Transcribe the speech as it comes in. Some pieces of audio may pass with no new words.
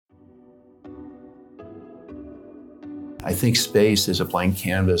I think space is a blank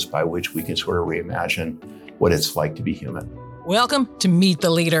canvas by which we can sort of reimagine what it's like to be human. Welcome to Meet the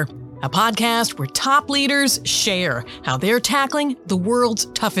Leader, a podcast where top leaders share how they're tackling the world's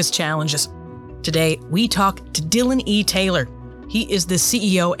toughest challenges. Today, we talk to Dylan E. Taylor. He is the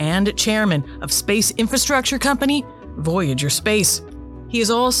CEO and chairman of space infrastructure company Voyager Space. He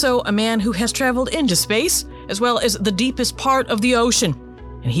is also a man who has traveled into space, as well as the deepest part of the ocean.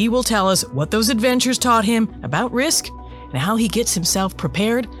 And he will tell us what those adventures taught him about risk and how he gets himself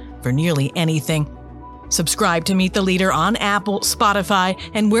prepared for nearly anything. Subscribe to Meet the Leader on Apple, Spotify,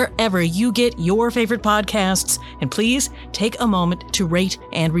 and wherever you get your favorite podcasts. And please take a moment to rate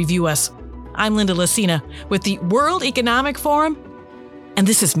and review us. I'm Linda Lacina with the World Economic Forum, and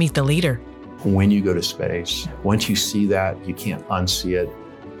this is Meet the Leader. When you go to space, once you see that, you can't unsee it.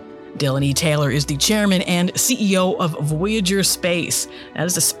 Dylan E. Taylor is the chairman and CEO of Voyager Space. That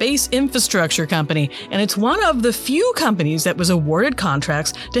is a space infrastructure company, and it's one of the few companies that was awarded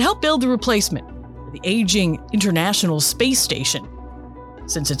contracts to help build the replacement for the aging International Space Station.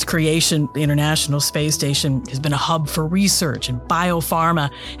 Since its creation, the International Space Station has been a hub for research and biopharma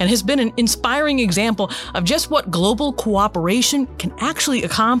and has been an inspiring example of just what global cooperation can actually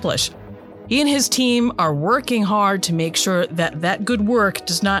accomplish. He and his team are working hard to make sure that that good work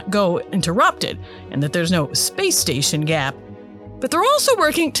does not go interrupted and that there's no space station gap. But they're also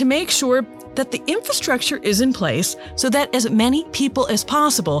working to make sure that the infrastructure is in place so that as many people as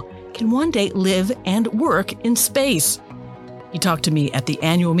possible can one day live and work in space. He talked to me at the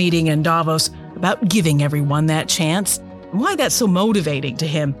annual meeting in Davos about giving everyone that chance and why that's so motivating to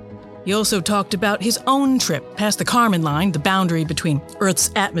him. He also talked about his own trip past the Kármán line, the boundary between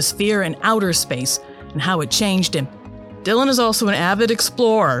Earth's atmosphere and outer space, and how it changed him. Dylan is also an avid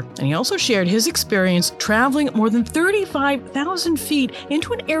explorer, and he also shared his experience traveling more than 35,000 feet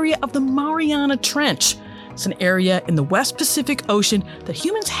into an area of the Mariana Trench. It's an area in the West Pacific Ocean that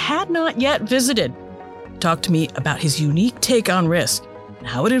humans had not yet visited. He talked to me about his unique take on risk and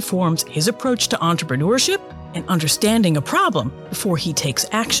how it informs his approach to entrepreneurship and understanding a problem before he takes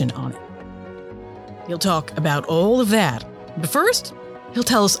action on it. He'll talk about all of that. But first, he'll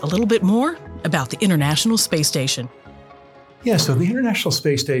tell us a little bit more about the International Space Station. Yeah, so the International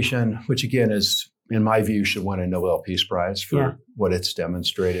Space Station, which again is, in my view, should win a Nobel Peace Prize for what it's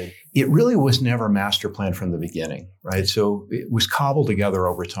demonstrated. It really was never master planned from the beginning, right? So it was cobbled together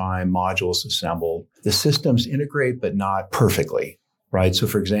over time, modules assembled. The systems integrate, but not perfectly, right? So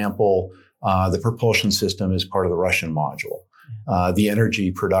for example, the propulsion system is part of the Russian module. The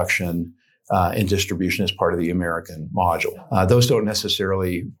energy production and distribution is part of the American module. Those don't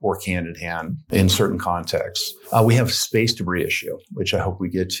necessarily work hand in hand in certain contexts. We have space debris issue, which I hope we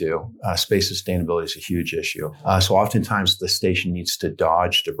get to. Space sustainability is a huge issue. So oftentimes the station needs to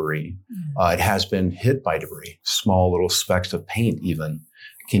dodge debris. It has been hit by debris. Small little specks of paint even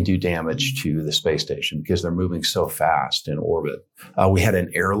can do damage to the space station because they're moving so fast in orbit. We had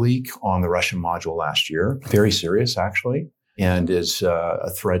an air leak on the Russian module last year, very serious actually, and is a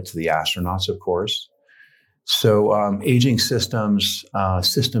threat to the astronauts, of course. So aging systems,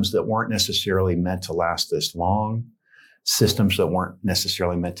 systems that weren't necessarily meant to last this long, systems that weren't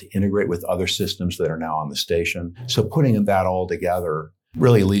necessarily meant to integrate with other systems that are now on the station. So putting that all together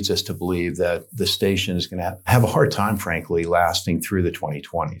really leads us to believe that the station is going to have a hard time, frankly, lasting through the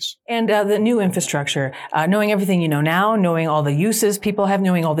 2020s. And the new infrastructure, knowing everything you know now, knowing all the uses people have,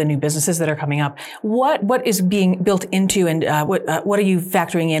 knowing all the new businesses that are coming up, what is being built into and what are you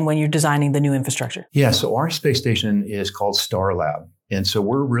factoring in when you're designing the new infrastructure? Yeah, so our space station is called Starlab. And so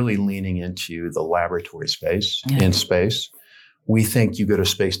we're really leaning into the laboratory space in space. We think you go to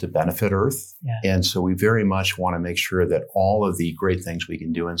space to benefit Earth. And so we very much want to make sure that all of the great things we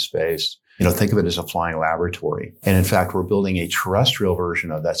can do in space, think of it as a flying laboratory. And in fact, we're building a terrestrial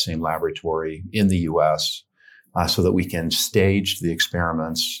version of that same laboratory in the US so that we can stage the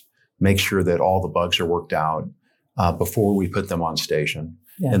experiments, make sure that all the bugs are worked out before we put them on station.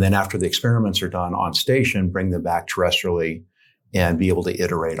 And then after the experiments are done on station, bring them back terrestrially and be able to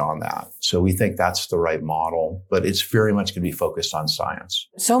iterate on that. So we think that's the right model, but it's very much going to be focused on science.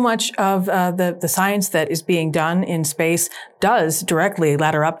 So much of the science that is being done in space does directly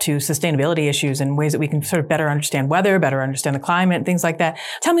ladder up to sustainability issues and ways that we can sort of better understand weather, better understand the climate, things like that.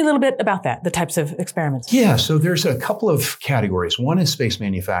 Tell me a little bit about that, the types of experiments. Yeah, so there's a couple of categories. One is space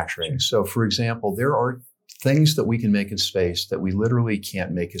manufacturing. So for example, there are things that we can make in space that we literally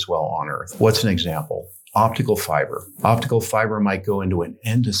can't make as well on Earth. What's an example? Optical fiber. Optical fiber might go into an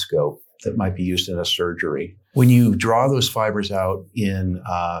endoscope that might be used in a surgery. When you draw those fibers out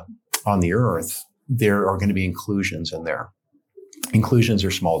on the Earth, there are going to be inclusions in there. Inclusions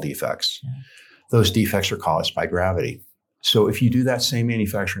are small defects. Those defects are caused by gravity. So if you do that same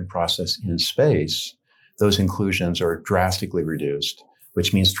manufacturing process in space, those inclusions are drastically reduced,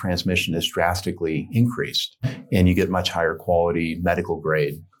 which means transmission is drastically increased, and you get much higher quality medical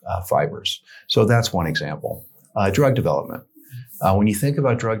grade fibers. So that's one example. Drug development. When you think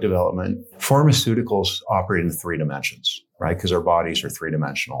about drug development, pharmaceuticals operate in 3 dimensions, right? Because our bodies are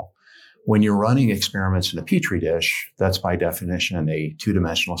 3-dimensional. When you're running experiments in a petri dish, that's by definition a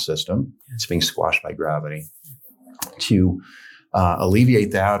 2-dimensional system. It's being squashed by gravity. To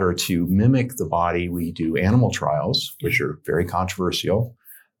alleviate that or to mimic the body, we do animal trials, which are very controversial,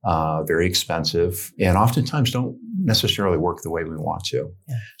 very expensive, and oftentimes don't necessarily work the way we want to.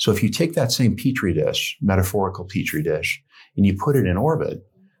 Yeah. So if you take that same petri dish, metaphorical petri dish, and you put it in orbit,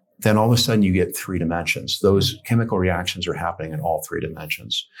 then all of a sudden you get 3 dimensions. Those chemical reactions are happening in all 3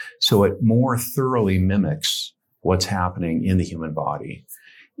 dimensions. So it more thoroughly mimics what's happening in the human body.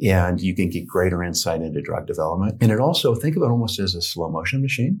 And you can get greater insight into drug development. And it also, think of it almost as a slow motion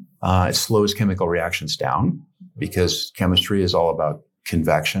machine. It slows chemical reactions down because chemistry is all about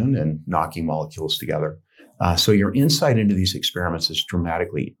convection and knocking molecules together. So your insight into these experiments is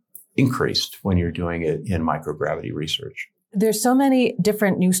dramatically increased when you're doing it in microgravity research. There's so many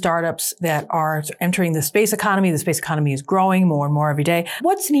different new startups that are entering the space economy. The space economy is growing more and more every day.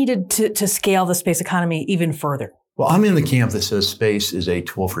 What's needed to scale the space economy even further? Well, I'm in the camp that says space is a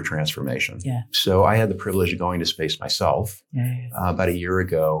tool for transformation. Yeah. So I had the privilege of going to space myself about a year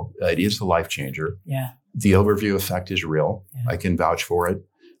ago. It is a life changer. Yeah. The overview effect is real. Yeah. I can vouch for it.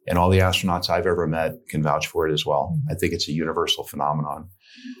 And all the astronauts I've ever met can vouch for it as well. Mm-hmm. I think it's a universal phenomenon.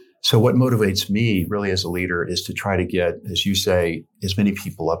 So what motivates me really as a leader is to try to get, as you say, as many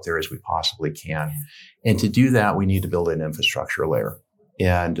people up there as we possibly can. Yeah. And to do that, we need to build an infrastructure layer.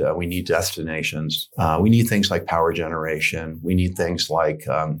 And we need destinations. We need things like power generation. We need things like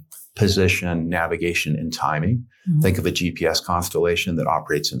position, navigation, and timing. Mm-hmm. Think of a GPS constellation that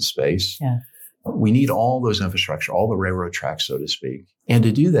operates in space. Yeah. We need all those infrastructure, all the railroad tracks, so to speak. And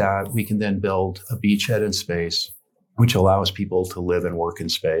to do that, we can then build a beachhead in space, which allows people to live and work in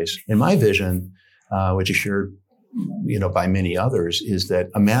space. And my vision, which is shared, by many others, is that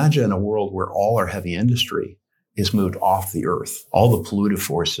imagine a world where all our heavy industry is moved off the Earth. All the pollutive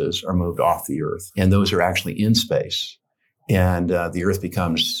forces are moved off the Earth, and those are actually in space. And the Earth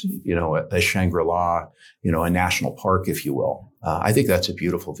becomes, a Shangri-La, a national park, if you will. I think that's a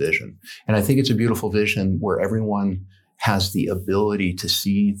beautiful vision. And I think it's a beautiful vision where everyone has the ability to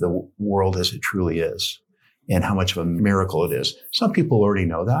see the world as it truly is and how much of a miracle it is. Some people already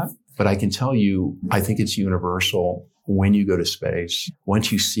know that, but I can tell you, I think it's universal. When you go to space,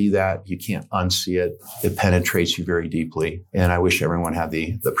 once you see that, you can't unsee it. It penetrates you very deeply. And I wish everyone had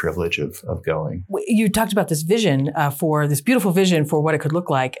the privilege of going. You talked about this vision for this beautiful vision for what it could look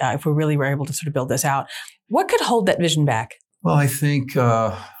like if we really were able to sort of build this out. What could hold that vision back? Well, I think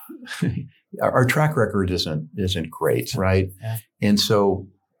our track record isn't great, right? Yeah. And so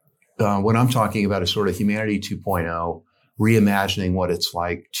what I'm talking about is sort of humanity 2.0. Reimagining what it's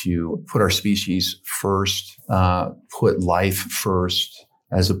like to put our species first, put life first,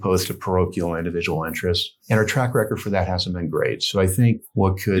 as opposed to parochial individual interests. And our track record for that hasn't been great. So I think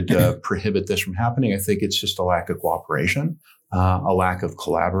what could prohibit this from happening, I think it's just a lack of cooperation, a lack of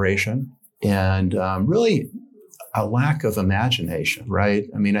collaboration, and really a lack of imagination, right?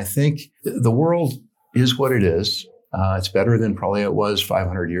 I mean, I think the world is what it is. It's better than probably it was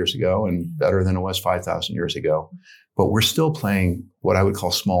 500 years ago and better than it was 5,000 years ago. But we're still playing what I would call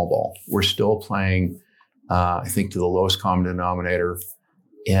small ball. We're still playing, I think, to the lowest common denominator.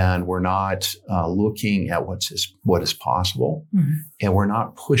 And we're not looking at what is possible. Mm-hmm. And we're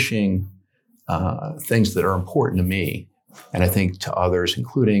not pushing things that are important to me. And I think to others,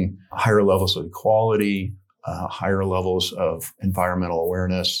 including higher levels of equality, higher levels of environmental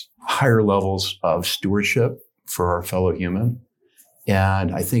awareness, higher levels of stewardship for our fellow human.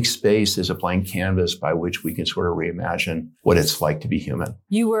 And I think space is a blank canvas by which we can sort of reimagine what it's like to be human.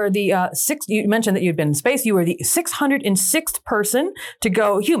 You were the you mentioned that you'd been in space. You were the 606th person to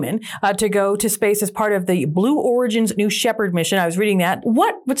go to space as part of the Blue Origin's New Shepard mission. I was reading that.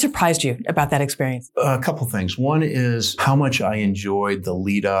 What surprised you about that experience? A couple things. One is how much I enjoyed the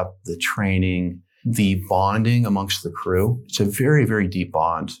lead up, the training, the bonding amongst the crew. It's a very, very deep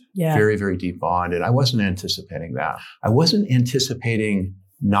bond. Yeah. Very, very deep bond. And I wasn't anticipating that. I wasn't anticipating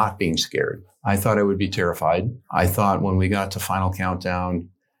not being scared. I thought I would be terrified. I thought when we got to final countdown,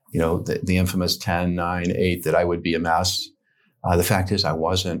 the infamous 10, 9, 8, that I would be a mess. The fact is I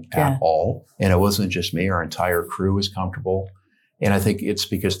wasn't at all. And it wasn't just me. Our entire crew was comfortable. And I think it's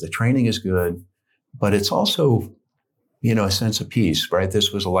because the training is good, but it's also a sense of peace, right?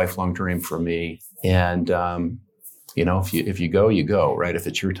 This was a lifelong dream for me. And if you go, you go, right? If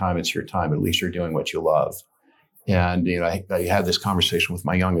it's your time, it's your time. At least you're doing what you love. And, I had this conversation with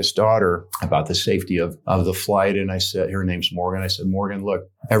my youngest daughter about the safety of the flight. And I said, her name's Morgan. I said, Morgan, look,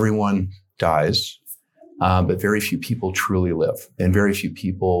 everyone dies, but very few people truly live, and very few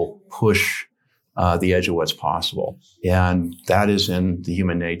people push the edge of what's possible. And that is in the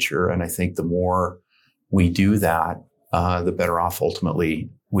human nature. And I think the more we do that, the better off ultimately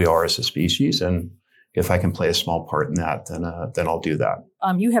we are as a species. And if I can play a small part in that, then I'll do that.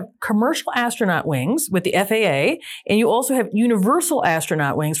 You have commercial astronaut wings with the FAA, and you also have universal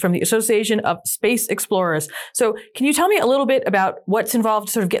astronaut wings from the Association of Space Explorers. So can you tell me a little bit about what's involved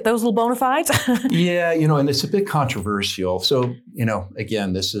to sort of get those little bona fides? Yeah, and it's a bit controversial. So,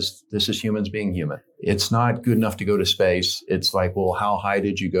 again, this is humans being human. It's not good enough to go to space. It's like, well, how high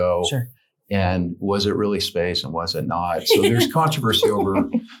did you go? Sure. And was it really space and was it not? So there's controversy over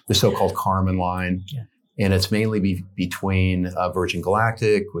the so-called Kármán line. Yeah. And it's mainly between Virgin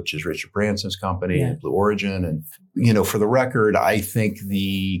Galactic, which is Richard Branson's company, and Blue Origin. And, for the record, I think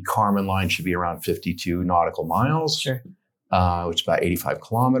the Kármán line should be around 52 nautical miles, sure. Which is about 85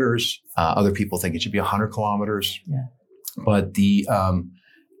 kilometers. Other people think it should be 100 kilometers. Yeah. But the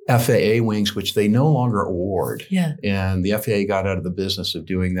FAA wings, which they no longer award. Yeah. And the FAA got out of the business of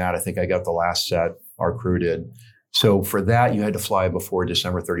doing that. I think I got the last set, our crew did. So for that, you had to fly before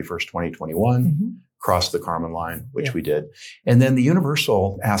December 31st, 2021, cross the Kármán line, which we did. And then the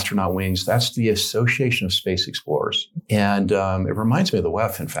Universal Astronaut Wings, that's the Association of Space Explorers. And it reminds me of the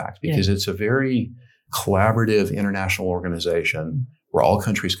WEF, in fact, because it's a very collaborative international organization where all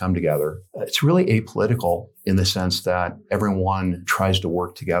countries come together. It's really apolitical in the sense that everyone tries to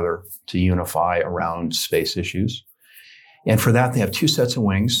work together to unify around space issues. And for that, they have two sets of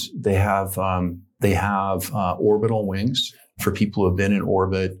wings. They have orbital wings for people who have been in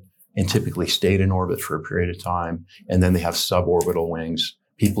orbit and typically stayed in orbit for a period of time. And then they have suborbital wings,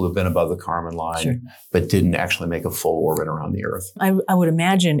 people who've been above the Kármán line, but didn't actually make a full orbit around the Earth. I would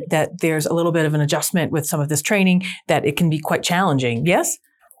imagine that there's a little bit of an adjustment with some of this training, that it can be quite challenging. Yes?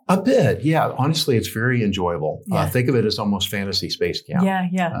 A bit, yeah. Honestly, it's very enjoyable. Yeah. Think of it as almost fantasy space camp.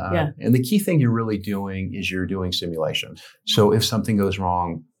 Yeah. And the key thing you're really doing is you're doing simulation. So if something goes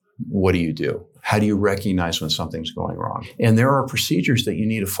wrong, what do you do? How do you recognize when something's going wrong? And there are procedures that you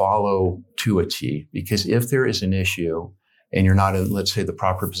need to follow to a T, because if there is an issue and you're not in, let's say, the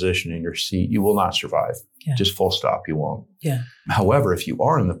proper position in your seat, you will not survive. Yeah. Just full stop, you won't. Yeah. However, if you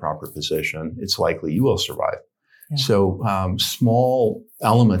are in the proper position, it's likely you will survive. Yeah. So small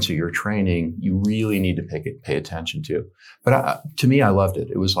elements of your training, you really need to pay attention to. But to me, I loved it.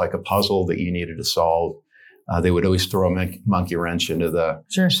 It was like a puzzle that you needed to solve. They would always throw a monkey wrench into the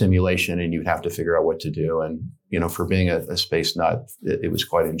simulation, and you'd have to figure out what to do. And, for being a space nut, it was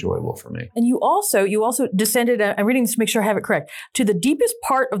quite enjoyable for me. And you also descended, I'm reading this to make sure I have it correct, to the deepest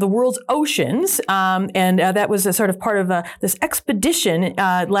part of the world's oceans. And that was a sort of part of this expedition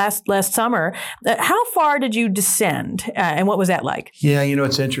last summer. How far did you descend? And what was that like? Yeah,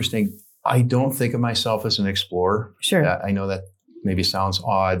 it's interesting. I don't think of myself as an explorer. Sure. I know that maybe sounds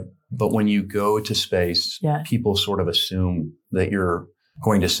odd. But when you go to space, people sort of assume that you're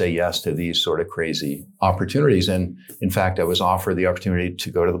going to say yes to these sort of crazy opportunities. And in fact, I was offered the opportunity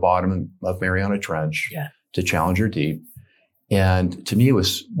to go to the bottom of Mariana Trench, to Challenger Deep. And to me, it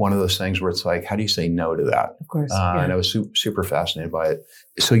was one of those things where it's like, how do you say no to that? Of course. And I was super fascinated by it.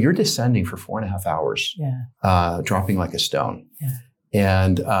 So you're descending for 4.5 hours, dropping like a stone. Yeah.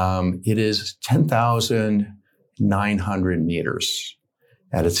 And it is 10,900 meters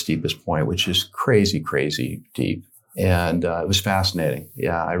at its deepest point, which is crazy deep. And it was fascinating.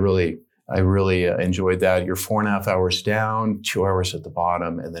 Yeah, I really enjoyed that. You're 4.5 hours down, 2 hours at the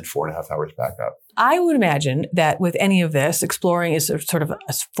bottom, and then 4.5 hours back up. I would imagine that with any of this, exploring is sort of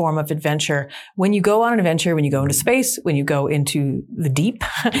a form of adventure. When you go on an adventure, when you go into space, when you go into the deep,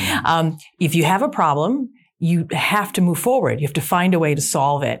 if you have a problem, you have to move forward. You have to find a way to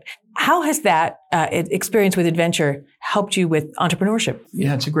solve it. How has that experience with adventure helped you with entrepreneurship?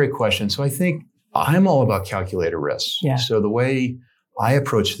 Yeah, it's a great question. So I think I'm all about calculated risks. Yeah. So the way I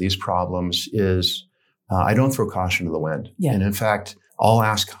approach these problems is I don't throw caution to the wind. Yeah. And in fact, I'll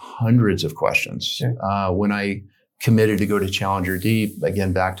ask hundreds of questions. Sure. When I committed to go to Challenger Deep,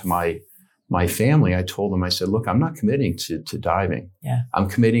 again, back to my family, I told them, I said, look, I'm not committing to diving. Yeah. I'm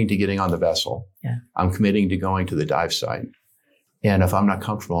committing to getting on the vessel. Yeah. I'm committing to going to the dive site. And if I'm not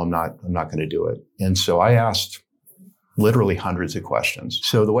comfortable, I'm not going to do it. And so I asked literally hundreds of questions.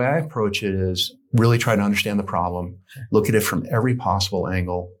 So the way I approach it is really try to understand the problem, look at it from every possible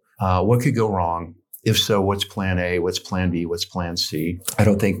angle. What could go wrong? If so, what's plan A? What's plan B? What's plan C? I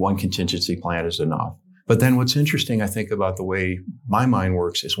don't think one contingency plan is enough. But then what's interesting, I think, about the way my mind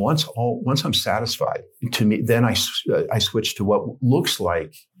works is once I'm satisfied, to me, then I switch to what looks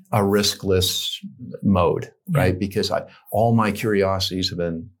like a riskless mode, right? Because all my curiosities have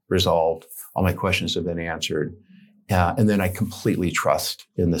been resolved, all my questions have been answered, and then I completely trust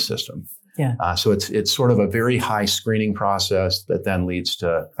in the system. Yeah. So it's sort of a very high screening process that then leads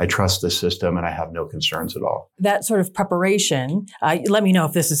to I trust the system and I have no concerns at all. That sort of preparation, let me know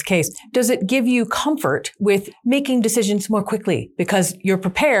if this is the case. Does it give you comfort with making decisions more quickly because you're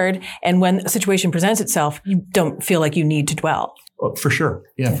prepared, and when a situation presents itself, you don't feel like you need to dwell? Well, for sure.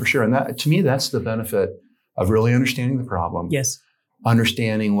 Yeah, for sure. And that, to me, that's the benefit of really understanding the problem. Yes.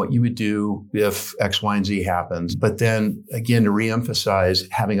 Understanding what you would do if X, Y, and Z happens. But then again, to reemphasize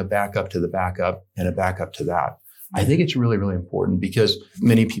having a backup to the backup and a backup to that. I think it's really, really important because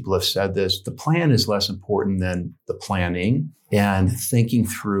many people have said this. The plan is less important than the planning and thinking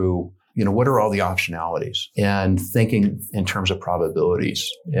through, what are all the optionalities and thinking in terms of probabilities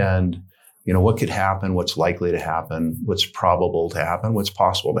and, what could happen, what's likely to happen, what's probable to happen, what's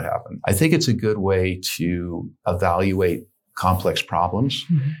possible to happen. I think it's a good way to evaluate complex problems.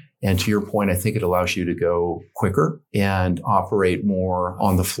 Mm-hmm. And to your point, I think it allows you to go quicker and operate more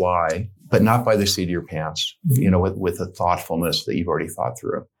on the fly, but not by the seat of your pants, mm-hmm. With a thoughtfulness that you've already thought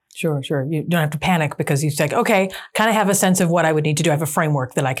through. Sure. You don't have to panic because you say, okay, kind of have a sense of what I would need to do. I have a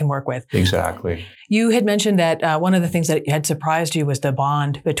framework that I can work with. Exactly. You had mentioned that one of the things that had surprised you was the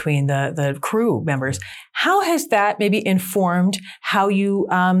bond between the crew members. How has that maybe informed how you,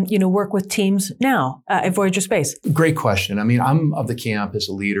 work with teams now at Voyager Space? Great question. I mean, I'm of the camp as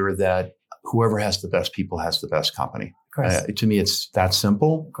a leader that whoever has the best people has the best company. To me, it's that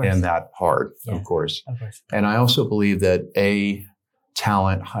simple and that hard, of course. And I also believe that A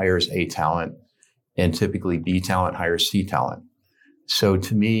talent hires A talent, and typically B talent hires C talent. So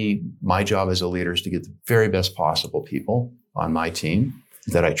to me, my job as a leader is to get the very best possible people on my team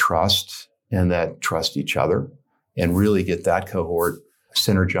that I trust and that trust each other, and really get that cohort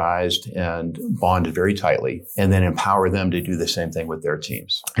synergized and bonded very tightly, and then empower them to do the same thing with their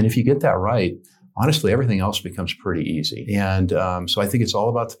teams. And if you get that right, honestly, everything else becomes pretty easy. And so I think it's all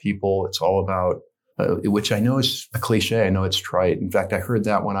about the people. It's all about which I know is a cliche. I know it's trite. In fact, I heard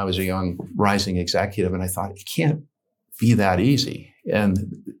that when I was a young rising executive, and I thought, it can't be that easy. And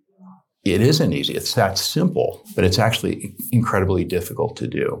it isn't easy. It's that simple, but it's actually incredibly difficult to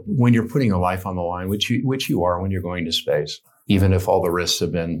do. When you're putting your life on the line, which you are when you're going to space, even if all the risks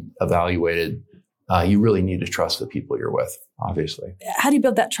have been evaluated, you really need to trust the people you're with, obviously. How do you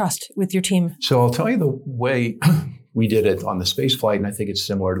build that trust with your team? So I'll tell you the way we did it on the space flight, and I think it's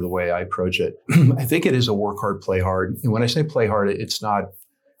similar to the way I approach it. I think it is a work hard, play hard. And when I say play hard, it's not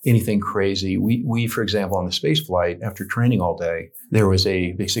anything crazy. We, for example, on the space flight, after training all day, there was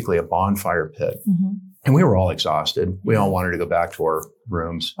basically a bonfire pit. Mm-hmm. And we were all exhausted. We all wanted to go back to our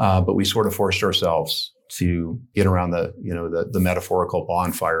rooms, but we sort of forced ourselves to get around the metaphorical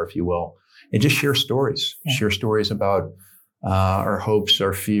bonfire, if you will, and just share stories. Yeah. Share stories about our hopes,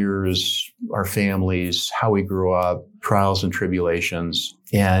 our fears, our families, how we grew up, trials and tribulations,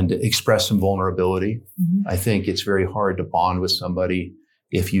 and express some vulnerability. Mm-hmm. I think it's very hard to bond with somebody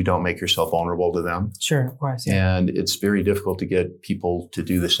if you don't make yourself vulnerable to them. Sure, of course. Yeah. And it's very difficult to get people to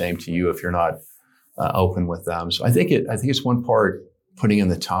do the same to you if you're not open with them. So I think it's one part putting in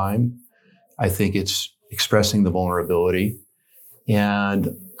the time. I think it's expressing the vulnerability, and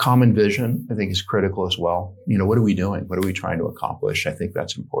common vision, I think, is critical as well. What are we doing? What are we trying to accomplish? I think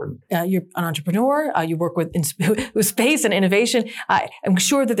that's important. You're an entrepreneur. You work with space and innovation. I'm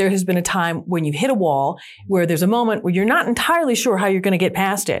sure that there has been a time when you've hit a wall where there's a moment where you're not entirely sure how you're going to get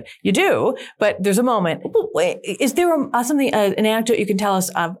past it. You do, but there's a moment. Is there an anecdote you can tell us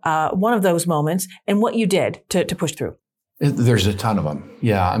of one of those moments and what you did to push through? There's a ton of them.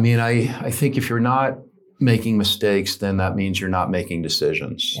 Yeah. I mean, I think if you're not making mistakes, then that means you're not making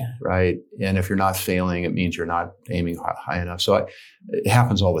decisions, right? And if you're not failing, it means you're not aiming high enough. So it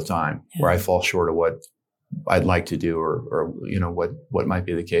happens all the time where I fall short of what I'd like to do or what might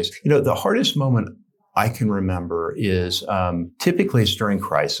be the case. The hardest moment I can remember is typically it's during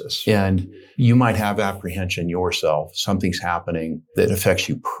crisis, and you might have apprehension yourself. Something's happening that affects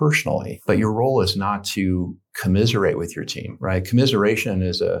you personally, but your role is not to commiserate with your team, right? Commiseration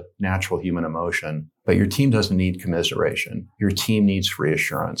is a natural human emotion, but your team doesn't need commiseration. Your team needs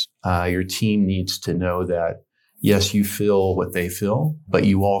reassurance. Your team needs to know that, yes, you feel what they feel, but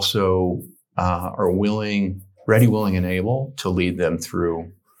you also are ready, willing, and able to lead them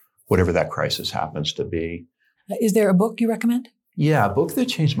through whatever that crisis happens to be. Is there a book you recommend? Yeah, a book that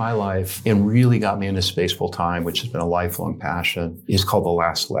changed my life and really got me into space full time, which has been a lifelong passion, is called The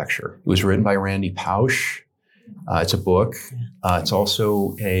Last Lecture. It was written by Randy Pausch. It's a book. It's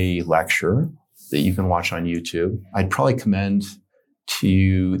also a lecture that you can watch on YouTube. I'd probably commend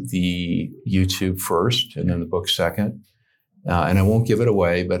to the YouTube first and then the book second. And I won't give it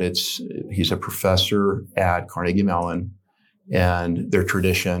away, but he's a professor at Carnegie Mellon, and their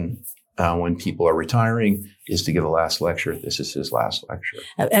tradition when people are retiring is to give a last lecture. This is his last lecture.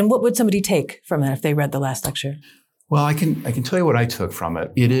 And what would somebody take from that if they read The Last Lecture? Well, I can tell you what I took from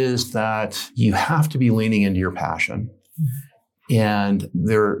it. It is that you have to be leaning into your passion. Mm-hmm. And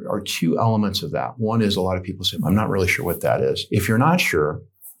there are two elements of that. One is a lot of people say, I'm not really sure what that is. If you're not sure,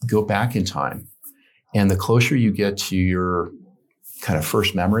 go back in time. And the closer you get to your kind of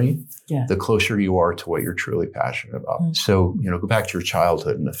first memory, the closer you are to what you're truly passionate about. Mm-hmm. So, go back to your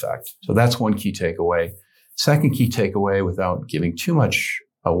childhood in effect. So that's one key takeaway. Second key takeaway, without giving too much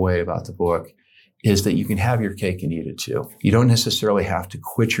away about the book, is that you can have your cake and eat it too. You don't necessarily have to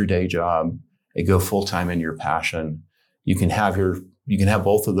quit your day job and go full-time in your passion. You can have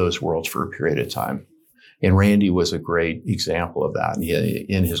both of those worlds for a period of time. And Randy was a great example of that. And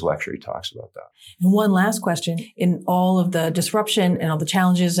in his lecture, he talks about that. And one last question. In all of the disruption and all the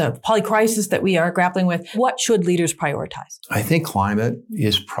challenges of polycrisis that we are grappling with, what should leaders prioritize? I think climate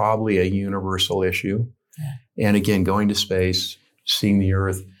is probably a universal issue. Yeah. And again, going to space, seeing the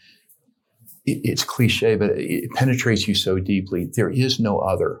Earth, it's cliche, but it penetrates you so deeply. There is no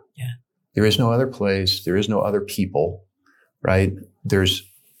other. Yeah. There is no other place. There is no other people, right? There's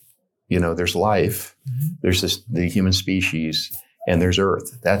life. Mm-hmm. There's the human species, and there's Earth.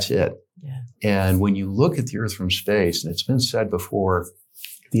 That's it. Yeah. And when you look at the Earth from space, and it's been said before,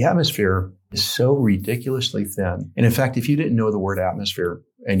 the atmosphere is so ridiculously thin. And in fact, if you didn't know the word atmosphere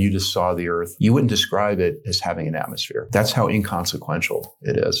and you just saw the Earth, you wouldn't describe it as having an atmosphere. That's how inconsequential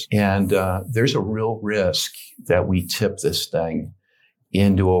it is. And there's a real risk that we tip this thing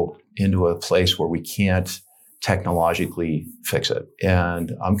into a place where we can't technologically fix it.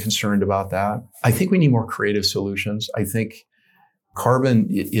 And I'm concerned about that. I think we need more creative solutions. I think carbon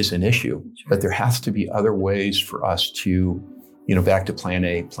is an issue, but there has to be other ways for us to, back to plan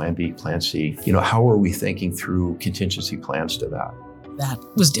A, plan B, plan C. How are we thinking through contingency plans to that? That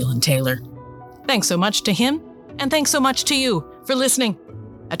was Dylan Taylor. Thanks so much to him, and thanks so much to you for listening.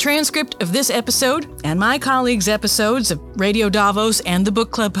 A transcript of this episode and my colleagues' episodes of Radio Davos and the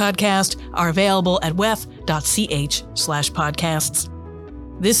Book Club podcast are available at wef.ch/podcasts.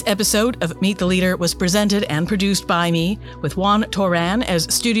 This episode of Meet the Leader was presented and produced by me, with Juan Toran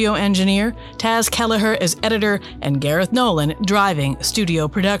as studio engineer, Taz Kelleher as editor, and Gareth Nolan driving studio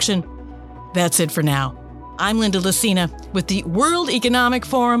production. That's it for now. I'm Linda Lacina with the World Economic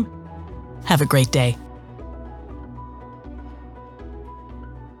Forum. Have a great day.